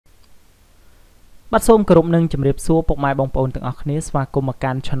บัดส้มกรุบหนึ่งจำเรียบซัวปกไม้บองปอนถึงออกนี้สวากรมก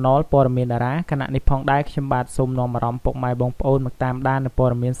ารชนอลปอร์เมียนดาราขณะนี้พองได้ขมบาดส้มนอมรำปกไม้บองปอนมาตามด้านในปอ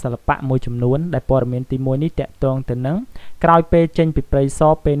ร์เมียนศิลปะมวยจำนวนได้ปอร์เมียนตีมวยนี้แตะตรงแต่นังกลายเปเจนปิดเปรย์ซอ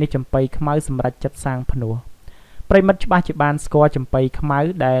เปนิจำไปขมายสำหรับจัดสร้างผนวเปรย์มัดบาจิบานสกอร์จำไปขมาย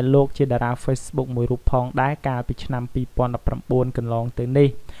ได้โลกเจดาราเฟซบุ๊กมวยรูปพองได้การปิชนำปีปอนประปวนกันลองตื่นนี้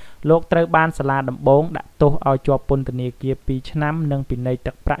โลกเตอร์บ้านสลาดำบงดักโตเอาจอบปนตเนียเกียปีชน้ำหนึ่งปีใน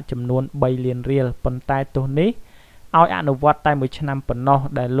ตักประจำนวนใบเลียนเรียลปนใต้ตัวนี้เอาอนุวัตใต้มือชน้ำปนนอ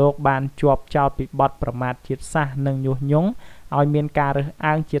ได้โลกบ้านจอบเจ้าปีบอดประมาทจิตซะหนึ่งยุยงเอาเมียนการ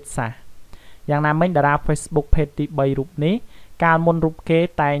อ้างจิตซะอย่างนั้นไม่ดาราเฟซบุ๊กเพจติใบรูปนี้การมนรูปเกต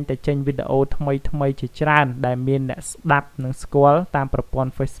แต่งแต่เจนวิดีโอทำไมจิตจานได้เมียนดับหนึ่งสกอลตามประปอน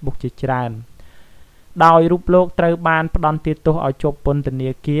เฟซบุ๊กจิตจานดาวรูปโลกเตอร์บานปดอนตีตัวเอาจบปนตเนี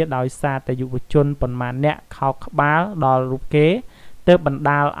ยเกียดาวซาแต่ยุวชนปนมาเนี่ยเขาขบ้าดอรูปเกเตอร์บันด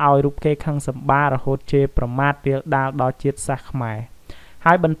าลเอารูปเกขังสมบาระโหเจประมาทเรียดาวดอเจ็ดสักหมายใ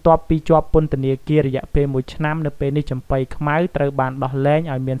ห้บรรทบปีจบปนตเนียเกียระยะเปมวยชน้ำในเปนี้จำไปขมายเตอร์บานดอแรงเ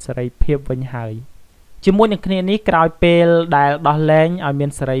อาเมียนสไลเพียบวิญหายจมูกอย่างนี้กลายเปลได้ดอแรงเอาเมีย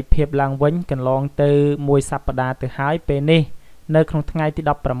นสไลเพียบลางวิญกันลองเตอร์มวยสัปดาห์เตอร์หายเปนี้ในครั้งថ្ងៃที่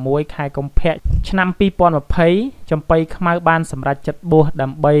10 ประมวยคายกรมเพชชนำปีปอนมาเพยจำไปขมายบ้านสำหรับจัดบัวด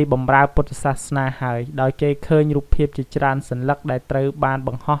ำใบบำราพุทธศาสนาหายโดยเกยเคยรูปเพียบจิตรานสัญลักษณ์ได้เตอบ้าน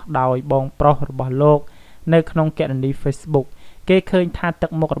บังฮอโดยบองโปรระบโลกในขนมแกะในเฟซบุ๊กเกยเคยท่าตั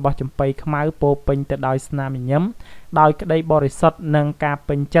กมกระบจำไปขมายโปเป็นแต่โดยสนามย้ำโดยได้บริสุทธิ์นังการเ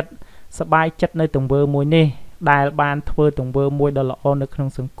ป็นจัดสบายจัดในตรงเบอร์มวยนี่ได้บ้านเทอตรงเบอร์มวยดอลลาร์ในขนม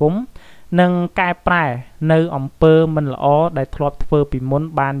สังคมนังกายปลายในอำเภอมันละอ้อได้ทลบเฟอร์ปีมน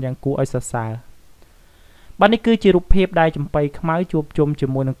บานอย่างกูไอสสาบันนี้คือจิรุเพบได้จำไปขมายจูบจมจ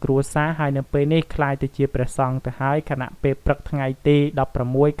มูกนังครัวซาหายในเปนี้คลายแต่เจียประซองแต่หายขณะเปปรักทั้งไงตีดับประ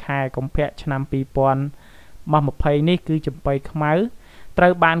มวยคายกรมเพชชนำปีปอนมาหมดเพนี่คือจำไปขมายเตอ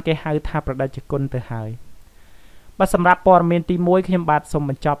บ้านแกหายทาประดับจักรแต่หายบัดสำหรับปอร์เมียนตีมวยเข้มบาดสม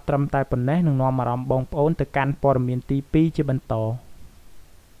บัติจับตรำตายปนแน่หนึ่งนอมารำบองโอนแต่การปอร์เมียนตีปีจะบรรโต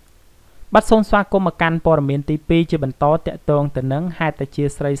บัดส่งสวากรมการปอร์เมียนตีปีจะบรรโตเตะตรงแต่นังให้แต่เชีย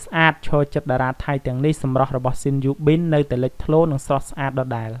ร์ไซส์อาร์ตโชว์จัดดาราไทยแต่งนี้สำหรับระบบซินยูบินในแต่เล็กโลหนึ่งซอสอาร์ตดอ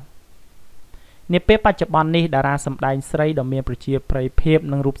ดในเป๊ะปัจจุบันนี้ดาราสำได้ไซส์ดอเมียประเชียร์ไพรเพียบ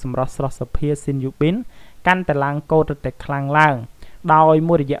นังรูปสำหรับซอสเพียซินยูบินกันแต่ลางโกดแต่คลางล่างดาวม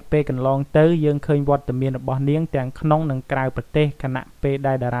วยระยะเปกันลองเตอร์ยังเคยวัดแต่เมียนบอเนียงแต่งขนมหนังกลายประเทศขณะเปไ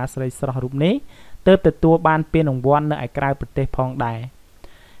ด้ดาราไซส์รูปนี้เติบแต่ตัวบ้านเปียนของวันในกลายประเทศพองได้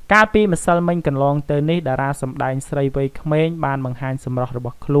การปีมาซัลมิงกันลองเตอร์นี้ดาราสำได้ไซส์ไว้เขมรบ้านบางฮันสำหรับระบ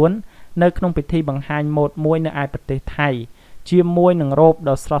บคล้วนในขนมพิธีบางฮันหมดมวยในประเทศไทยเชียมวยหนังโรบด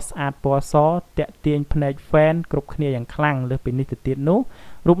อสลอสอาร์ตปอซอเตะเตียนพเนจแฟนกรุบเนียอย่างคลั่งเลยเป็นนิติเตียนนู้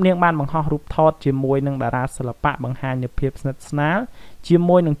รูปเนียงบ้านบางห่อรูปทอดเชียมวยหนังดาราศิลปะบางฮันในเพียบสนัดสนาเชียม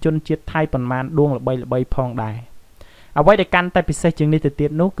วยหนังจนเจียไทยปนมานดวงระใบพองได้เอาไว้ในการแต่พิเศษจึงนิติเตีย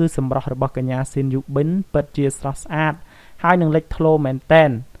นนู้คือสำหรับระบบกัญญาซินยุบินเปิดเจียสลอสอาร์ตให้หนังเล็กโทรแมนเท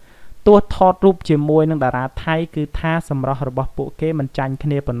นตัวทอดรูปเชียมวยหนังดาราไทยคือท่าสำหรับระบบโปเกมันจันค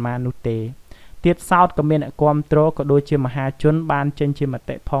เนปนมานุเตเตียดซาวด์ก็มีความโตก็โดยเชียมหาชนบานเจนเชียมเต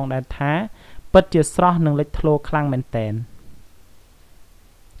ะพองแดนท้าเปิดเจียสระหนึ่งเล็กโทรคลั่งแมนเทน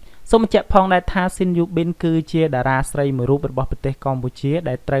สมเจพองได้ท่าซินยูบินคือเชียดาราไซมือรูประบบประเทศกัมพูชีไ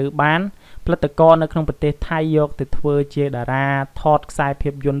ด้เตยบ้านผลิตกรในขนมประเทศไทยยกติดเวอร์เชียดาราทอดสายเพี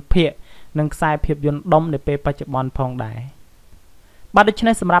ยบยนต์เพียนังสายเพียบยนต์ดมในเปปัจจุบันพองได้บัดนี้ใ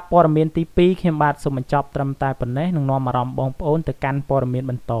ช้สำหรับปอร์เมียนตีปีเข้มบาดสมจับตรำตายปนเน่หนึ่งนอมารำบองโอนแต่การปอร์เมียน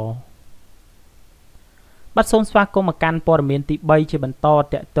บรรโตบัดส่งสวากรมการปอร์เมียนตีใบจะบรรโต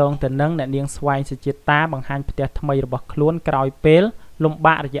เตะตรงแต่นังในเนียงสวายสจิตตาบางฮันประเทศทำไมระบบคล้วนกรอยเปลลมบ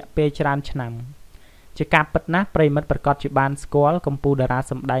ะระยะเปจรานฉนำจะการปัดนะปริมัดประกอบจิบานสกอลกัมพูดารา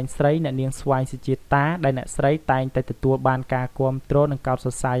สำได้ไซในเนียงสวายสจิตตาได้ในไซตายแต่ตัวบานกากรมโตรนังเกาส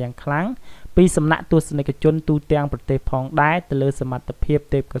สายอย่างครั้งปีสำนักตัวสนิกจนตูเตียงประเทศพองได้แต่เลือสมัติเพียบ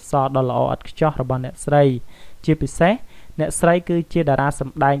เต็มกระสอบดอลลาร์อัดจ่อระบอนเนสไรเจียพิเศษเนสไรคือเจดาราส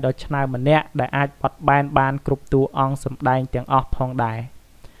ำได้โดยชนะมันเนะได้อาจปัดบานกรุบตัวองสำได้เตียงออกพองได้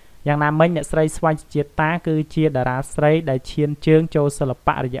อย่างนั้นไม่เนสไรสวายเจียตาคือเจดาราไซได้เชียนเชิงโจสลับป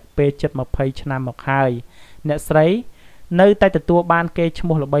ะระยะเปจัดมาเพย์ชนะมาคายเนสไรในแต่ตัวบานเกช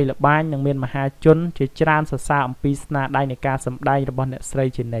มุลใบละบานยังเมียนมหาชนจะจานสะสาอัมพีสนาได้ในการสำได้ระบอนเนสไร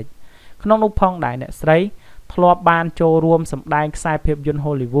เจเนตขนมลูกพองได้เนสไรทลบบานโจรวมสำได้สายเพียบยนต์ฮ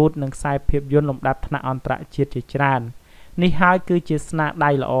อลลีวูดหนึ่งสายเพียบยนต์ลมดับธนาอันตรเชียจะจานนี่ฮายคือเจสนาได้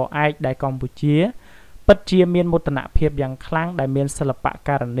ละอไอได้กัมพูชีปัจเจียเมียนมุตนะเพียบอย่างครั้งได้เมียนศิลปะก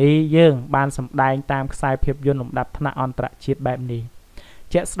ารณีเยื่องบานสำได้ตามสายเพียบยนต์ลมดับธนาอันตรเชียแบบนี้ จ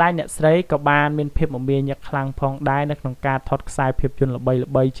ជាក់ស្ដែងអ្នកស្រីក៏បានមានភាពមមាញឹកខ្លាំងផងដែរនៅក្នុងការថតខ្សែភាពយន្តល្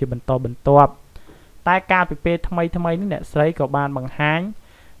បីៗជាបន្តបន្ទាប់តែកាលពីពេលថ្មីនេះអ្នកស្រីក៏បានបង្ហាញ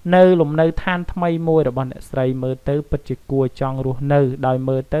នៅលំនៅឋានថ្មីមួយរបស់អ្នកស្រីមើលទៅពិតជាគួរចង់រស់នៅដោយ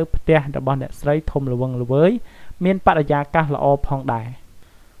មើលទៅផ្ទះរបស់អ្នកស្រីធំល្វឹងល្វើយមានបរិយាកាសល្អផងដែរ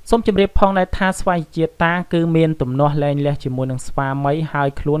សូមជម្រាបផងដែរថាស្វាជាតាគឺមានទំនាស់លែងលះជាមួយនឹងស្វាមីហើយ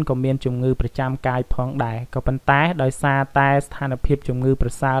ខ្លួនក៏មានជំងឺប្រចាំកាយផងដែរក៏ប៉ុន្តែដោយសារតែស្ថានភាពជំងឺប្រ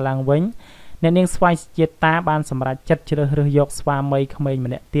សើរឡើងវិញអ្នកនាងស្វាជាតាបានសម្រេចចិត្តជ្រើសរើសយកស្វាមីក្មេង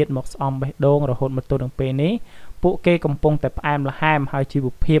ម្នាក់ទៀតមកស្អំបេះដូងរហូតមកទល់នឹងពេលនេះពួកគេកំពុងតែផ្អែមល្ហែមហើយជីវ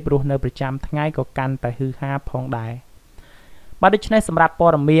ភាពរស់នៅប្រចាំថ្ងៃក៏កាន់តែហ៊ឺហាផងដែរបាទដូច្នេះសម្រាប់ព័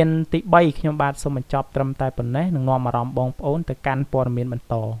ត៌មានទី3ខ្ញុំបាទសូមបញ្ចប់ត្រឹមតែប៉ុណ្ណេះនឹងនាំអារម្មណ៍បងប្អូនទៅកាន់ព័ត៌មានបន្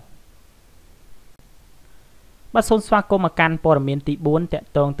តបាទសូមស្វាគមន៍មកកាន់ព័ត៌មានទី4តាក់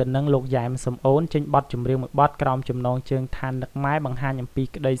ទងទៅនឹងលោកយ៉ែមសំអូនចេញបទចម្រៀងមួយបទក្រោមចំណងជើងឋាននឹកម៉ែបង្ហាញអំពី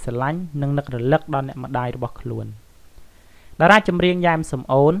ក្តីស្រឡាញ់និងនឹករលឹកដល់អ្នកម្ដាយរបស់ខ្លួនតារាចម្រៀងយ៉ែមសំ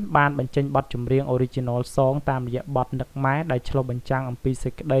អូនបានបញ្ចេញបទចម្រៀង Original Song តាមរយៈបទនឹកម៉ែដែលឆ្លុះបញ្ចាំងអំពីសេ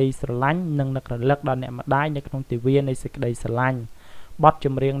ចក្តីស្រឡាញ់និងនឹករលឹកដល់អ្នកម្ដាយនៅក្នុងទិវានៃសេចក្តីស្រឡាញ់បទច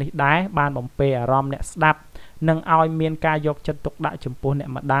ម្រៀងនេះដែរបានបំពេអារម្មណ៍អ្នកស្ដាប់និងឲ្យមានការយកចិត្តទុកដាក់ចំពោះអ្នក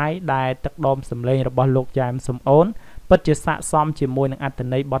ម្ដាយដែលទឹកដមសម្លេងរបស់លោកយ៉ែមសំអូនពិតជាស័ក្តិសមជាមួយនឹងអត្ថ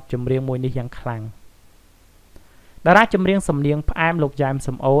ន័យបទចម្រៀងមួយនេះយ៉ាងខ្លាំងតារាចម្រៀងសំនៀងផ្អែមលោកយ៉ែម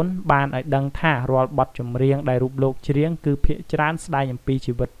សំអូនបានឲ្យដឹងថារាល់បទចម្រៀងដែលរូបលោកច្រៀងគឺភាគច្រើនស្ដែងអំពី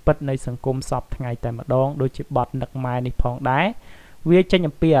ជីវិតពិតនៃសង្គមសពថ្ងៃតែម្ដងដូចជាបទនឹកម៉ែនេះផងដែរវាចេញ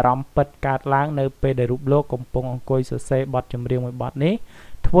អំពីអារម្មណ៍ពិតកើតឡើងនៅពេលដែលរូបលោកកំពុងអង្គុយសរសេរបទចម្រៀងមួយបទនេះ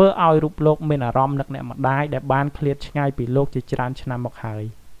ធ្វើឲ្យរូបលោកមានអារម្មណ៍នឹកអ្នកម្ដាយដែលបានឃ្លាតឆ្ងាយពីលោកជាច្រើនឆ្នាំមកហើយ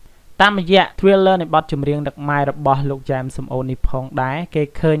តាមរយៈ trailer នៃបទចម្រៀងនឹកម៉ែរបស់លោកយ៉ែមសំអូននេះផងដែរគេ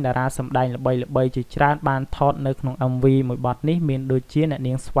ឃើញតារាសម្ដែងល្បីៗជាច្រើនបានថតនៅក្នុង MV មួយបទនេះមានដូចជាអ្នក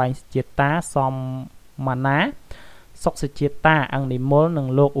នាងស្វែងសុជាតាសំម៉ាណាសុកសុជាតាអង្គនិមលនិង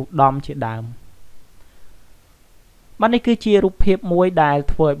លោកឧត្តមជាដើមបាទនេះគឺជារូបភាពមួយដែល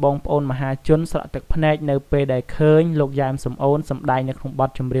ធ្វើឲ្យបងប្អូនមហាជនស្រក់ទឹកភ្នែកនៅពេលដែលឃើញលោកយ៉ែមសំអូនសម្ដែងនៅក្នុងបទ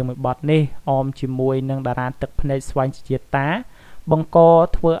ចម្រៀងមួយបទនេះអមជាមួយនឹងតារាទឹកភ្នែកស្វែងសុជាតាបង្ក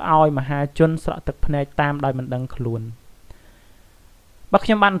ធ្វើឲ្យមហាជនស្រក់ទឹកភ្នែកតាមដោយមិនដឹងខ្លួនបាទខ្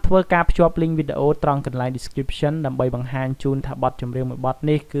ញុំបានធ្វើការភ្ជាប់ link វីដេអូត្រង់កន្លែង description ដើម្បីបង្ហាញជូនថាបទចម្រៀងមួយបទ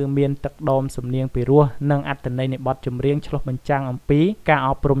នេះគឺមានទឹកដមសំនៀងពីរោះនិងអត្ថន័យនៃបទចម្រៀងឆ្លុះបញ្ចាំងអំពីការអ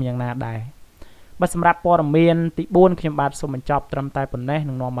ប់រំយ៉ាងណាដែរបាទសម្រាប់ព័ត៌មានទី4ខ្ញុំបាទសូមបញ្ចប់ត្រឹមតែប៉ុណ្ណេះ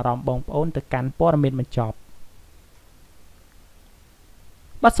នឹងនាំអារម្មណ៍បងប្អូនទៅកាន់ព័ត៌មានបញ្ចប់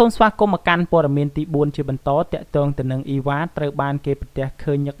បាទសូមស្វាគមន៍មកកាន់ព័ត៌មានទី4ជាបន្តតាក់ទងទៅនឹងអ៊ីវ៉ាត្រូវបានគេប្រទះ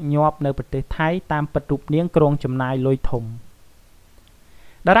ឃើញញឹកញាប់នៅប្រទេសថៃតាមពិតរូបនាងក្រុងចំណាយលុយធំ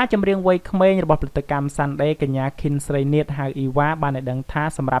តារាចម្រៀងវ័យក្មេងរបស់ផលិតកម្ម Sunday កញ្ញាឃីនស្រីនាថហៅអ៊ីវ៉ាបានឲ្យដឹងថា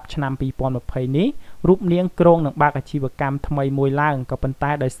សម្រាប់ឆ្នាំ2020នេះរូបនាងក្រុងនឹងបើកអាជីវកម្មថ្មីមួយឡើងក៏ប៉ុន្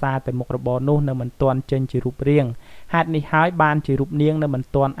តែដោយសារតែមុខរបរនោះនៅមិនទាន់ចេញជារូបរាងហេតុនេះហើយបានជារូបនាងនៅមិន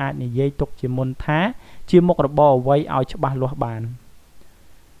ទាន់អាចនិយាយទុកជាមុនថាជាមុខរបរអ្វីឲ្យច្បាស់លាស់បាន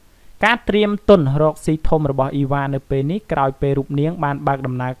ការត្រៀមទុនរកស៊ីធំរបស់អ៊ីវ៉ានៅពេលនេះក្រោយពេលរូបនាងបានបើក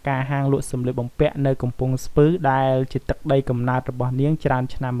ដំណើរការហាងលក់សម្លៀកបំពាក់នៅកំពង់ស្ពឺដែលជាទឹកដីកំណើតរបស់នាងច្រើន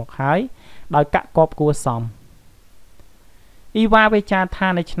ឆ្នាំមកហើយដោយកាក់កបគួរសមអ៊ីវ៉ាវិចារថា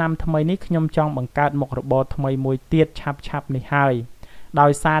នៅឆ្នាំថ្មីនេះខ្ញុំចង់បង្កើតមុខរបរថ្មីមួយទៀតឆាប់នេះហើយដោ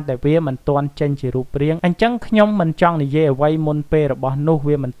យសារតែវាមិនទាន់ចេញជារូបរាងអញ្ចឹងខ្ញុំមិនចង់និយាយអ្វីមុនពេលរបស់នោះ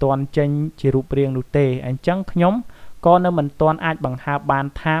វាមិនទាន់ចេញជារូបរាងនោះទេអញ្ចឹងខ្ញុំក៏នៅមិនទាន់អាចបង្ហើបបាន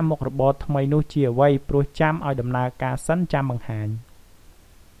ថាមុខរបរថ្មីនោះជាអ្វីព្រោះចាំឲ្យដំណើរការសិនចាំបង្ហាញ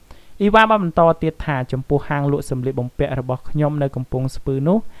អ៊ីវ៉ាបានបន្តទៀតថាចំពោះហាងលក់សម្លៀកបំពាក់របស់ខ្ញុំនៅកំពង់ស្ពឺ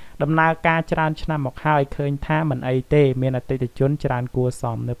នោះដំណើរការច្រើនឆ្នាំមកហើយឃើញថាមិនអីទេមានអតិថិជនច្រើនគួរស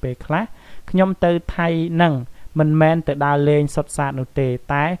មនៅពេលខ្លះខ្ញុំទៅថៃនឹងមិនមែនទៅដើរលេងសុទ្ធសាធនោះទេ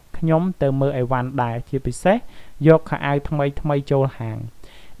តែខ្ញុំទៅមើលអីវ៉ាន់ដែរជាពិសេសយកខោអាវថ្មីចូលហាង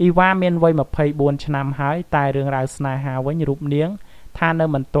អ៊ីវ៉ាមានវ័យ24ឆ្នាំហើយតែរឿងរ៉ាវស្នេហាវិញរូបនាងថានៅ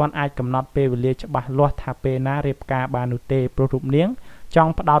មិនទាន់អាចកំណត់ពេលវេលាច្បាស់លាស់ថាពេលណារៀបការបាននោះទេព្រោះរូបនាងច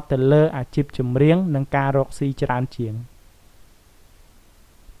ង់ផ្ដោតទៅលើអាជីពចម្រៀងនិងការរកស៊ីច្រើនជាង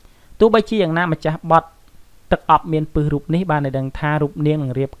ទោះបីជាយ៉ាងណាម្ចាស់បទទឹកអប់មានពឹសរូបនេះបានឲ្យដឹងថារូបនាងនឹ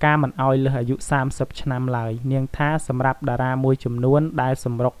ងរៀបការមិនឲ្យលើសអាយុ30ឆ្នាំឡើយនាងថាសម្រាប់តារាមួយចំនួនដែលស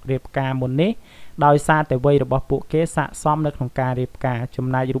ម្រុករៀបការមុននេះដោយសារតែវ័យរបស់ពួកគេស័ក្តិសមនៅក្នុងការរៀបការចំ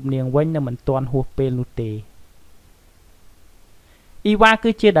ណែករូបនាងវិញនៅមិនទាន់ហួសពេលនោះទេអ អ៊ីវ៉ាគឺ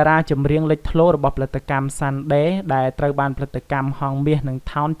ជាតារាចម្រៀងលេចធ្លោរបស់ផលិតកម្ម Sunday ដែលត្រូវបានផលិតកម្មហងមាសនិង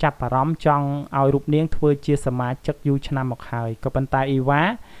ថោនចាប់អារម្មណ៍ចង់ឲ្យរូបនាងធ្វើជាសមាជិកយូរឆ្នាំមកហើយក៏ប៉ុន្តែអ៊ីវ៉ា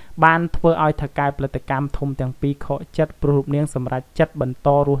បានធ្វើឲ្យថៅកែផលិតកម្មធំទាំងពីរខកចិត្តព្រោះរូបនាងសម្រេចចិត្តបន្ត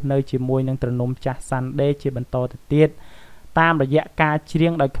រស់នៅជាមួយនឹងត្រនំចាស់ Sunday ជាបន្តទៅទៀតតាមរយៈការច្រៀ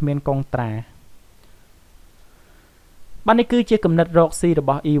ងដោយគ្មានកងត្រាបាទនេះគឺជាគំនិតរកស៊ីរប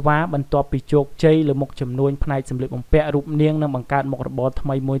ស់អ៊ីវ៉ាបន្ទាប់ពីជោគជ័យលើមុខចំនួនផ្នែកសម្លៀកបំពាក់រូបនាងនឹងបង្កើតមុខរបរថ្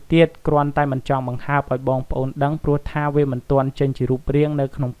មីមួយទៀតគ្រាន់តែមិនចង់បង្ហើបឲ្យបងប្អូនដឹងព្រោះថាវាមិនទាន់ចេញជារូបរាងនៅ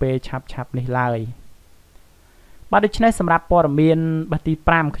ក្នុងពេលឆាប់ៗនេះឡើយបាទដូច្នេះសម្រាប់ព័ត៌មានបទទី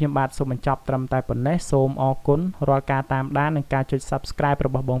5ខ្ញុំបាទសូមបញ្ចប់ត្រឹមតែប៉ុណ្ណេះសូមអរគុណរាល់ការតាមដាននិងការចុច Subscribe រ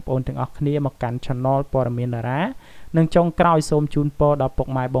បស់បងប្អូនទាំងអស់គ្នាមកកាន់ Channel ព័ត៌មានតារានិងចុងក្រោយសូមជូនពរដល់ពុក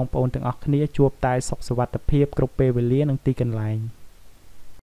ម៉ែបងប្អូនទាំងអស់គ្នាជួបតែសុខសុវត្ថិភាពគ្រប់ពេលវេលានិងទីកន្លែង